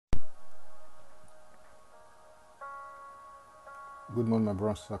Good morning, my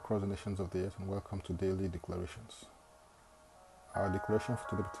brothers across the nations of the earth, and welcome to Daily Declarations. Our declaration for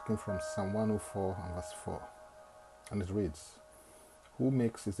today is taken from Psalm 104 and verse 4, and it reads, "Who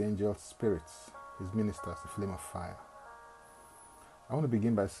makes his angels spirits, his ministers a flame of fire?" I want to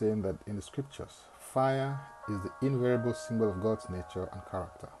begin by saying that in the scriptures, fire is the invariable symbol of God's nature and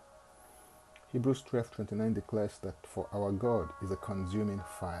character. Hebrews 12:29 declares that for our God is a consuming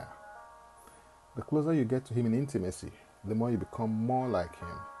fire. The closer you get to Him in intimacy, the more you become more like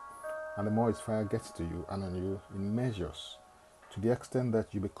Him, and the more His fire gets to you and on you in measures, to the extent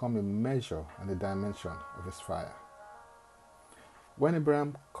that you become a measure and a dimension of His fire. When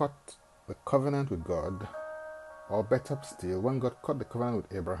Abraham cut the covenant with God, or better still, when God cut the covenant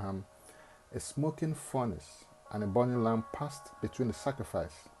with Abraham, a smoking furnace and a burning lamb passed between the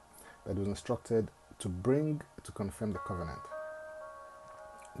sacrifice that was instructed to bring to confirm the covenant.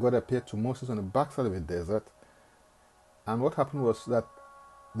 God appeared to Moses on the backside of a desert, and what happened was that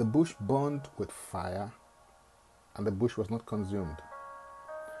the bush burned with fire, and the bush was not consumed.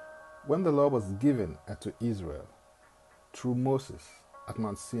 When the law was given to Israel through Moses at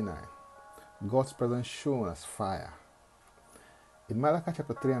Mount Sinai, God's presence shone as fire. In Malachi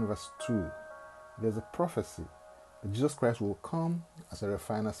chapter 3 and verse 2, there's a prophecy that Jesus Christ will come as a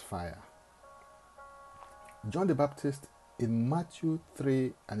refiner's fire. John the Baptist in Matthew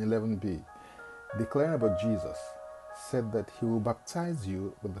 3 and 11b, declaring about Jesus, said that he will baptize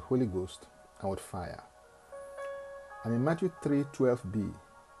you with the Holy Ghost and with fire. And in Matthew 3:12b,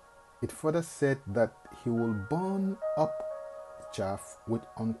 it further said that he will burn up chaff with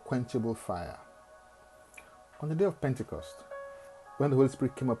unquenchable fire. On the day of Pentecost, when the Holy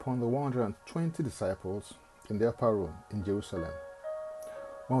Spirit came upon the 120 disciples in the upper room in Jerusalem,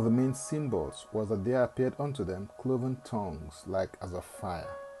 one of the main symbols was that there appeared unto them cloven tongues like as of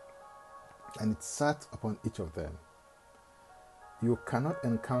fire, and it sat upon each of them. You cannot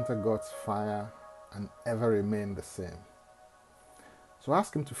encounter God's fire and ever remain the same. So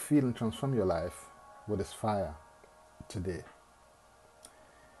ask Him to fill and transform your life with His fire today.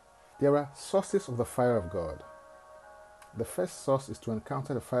 There are sources of the fire of God. The first source is to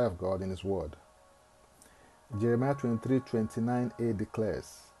encounter the fire of God in His Word. Jeremiah 23:29a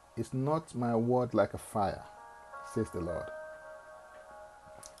declares, "Is not my word like a fire, says the Lord."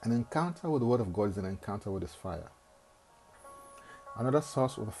 An encounter with the Word of God is an encounter with His fire. Another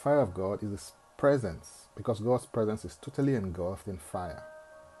source of the fire of God is His presence, because God's presence is totally engulfed in fire.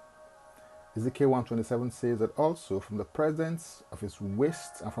 Ezekiel 1:27 says that also from the presence of His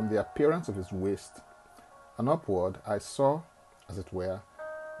waist and from the appearance of His waist and upward I saw, as it were,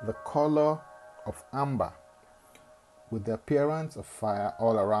 the color of amber, with the appearance of fire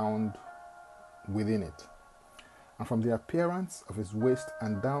all around within it. And from the appearance of His waist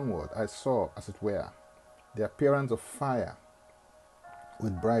and downward I saw, as it were, the appearance of fire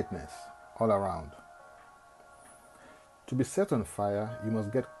with brightness all around. To be set on fire, you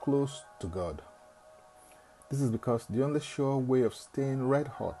must get close to God. This is because the only sure way of staying red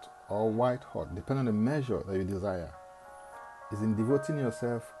hot or white hot, depending on the measure that you desire, is in devoting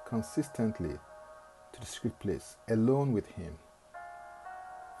yourself consistently to the secret place, alone with Him.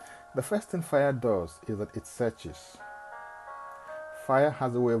 The first thing fire does is that it searches. Fire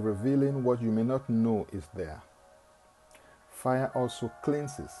has a way of revealing what you may not know is there. Fire also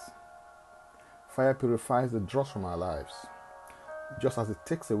cleanses. Fire purifies the dross from our lives, just as it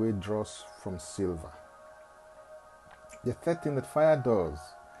takes away dross from silver. The third thing that fire does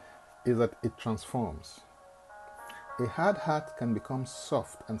is that it transforms. A hard heart can become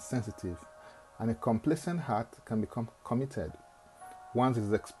soft and sensitive, and a complacent heart can become committed once it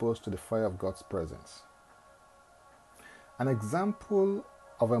is exposed to the fire of God's presence. An example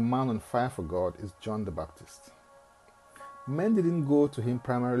of a man on fire for God is John the Baptist. Men didn't go to him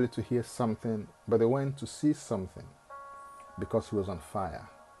primarily to hear something, but they went to see something because he was on fire.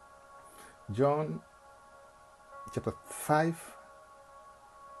 John chapter 5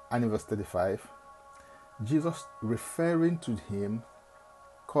 and in verse 35, Jesus, referring to him,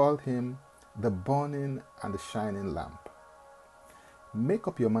 called him the burning and the shining lamp. Make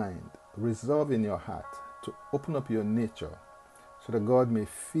up your mind, resolve in your heart to open up your nature so that God may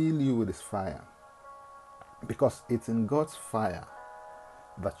fill you with His fire, because it's in God's fire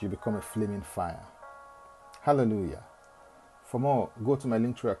that you become a flaming fire. Hallelujah. For more, go to my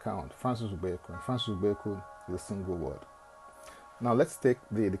Linktree account, Francis Ubeku. Francis Ubeku is a single word. Now let's take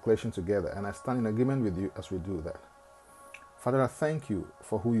the declaration together, and I stand in agreement with you as we do that. Father, I thank you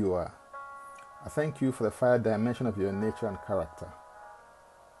for who you are. I thank you for the fire dimension of your nature and character.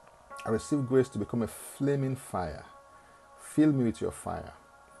 I receive grace to become a flaming fire. Fill me with your fire.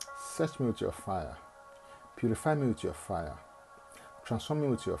 Search me with your fire. Purify me with your fire. transform me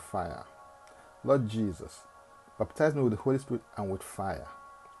with your fire. Lord Jesus, baptize me with the Holy Spirit and with fire,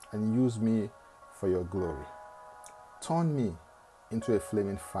 and use me for your glory. Turn me into a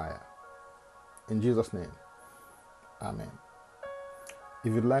flaming fire. In Jesus' name, amen.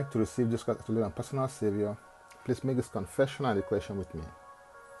 If you'd like to receive Jesus Christ as your Lord and personal Savior, please make this confession and declaration with me.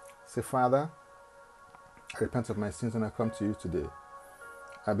 Say, Father, I repent of my sins and I come to you today.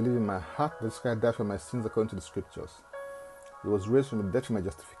 I believe in my heart that Jesus Christ died for my sins according to the Scriptures. He was raised from the dead for my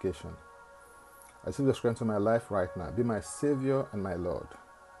justification. I receive Jesus Christ into my life right now. Be my Savior and my Lord.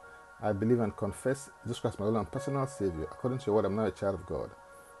 I believe and confess Jesus Christ my Lord and personal Savior. According to your word, I'm now a child of God.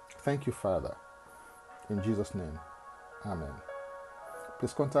 Thank you, Father. In Jesus' name, amen.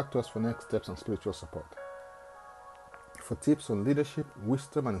 Please contact us for next steps and spiritual support. For tips on leadership,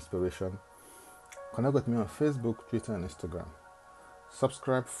 wisdom, and inspiration, connect with me on Facebook, Twitter, and Instagram.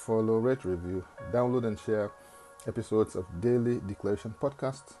 Subscribe, follow, rate, review, download, and share episodes of Daily Declaration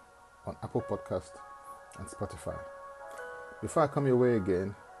Podcast on Apple Podcast and Spotify. Before I come your way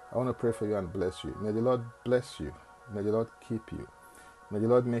again, I want to pray for you and bless you. May the Lord bless you. May the Lord keep you. May the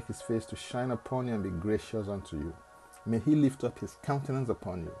Lord make his face to shine upon you and be gracious unto you. May he lift up his countenance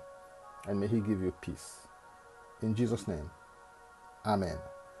upon you, and may he give you peace. In Jesus' name, amen.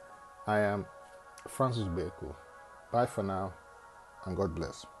 I am Francis Beku. Bye for now, and God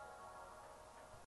bless.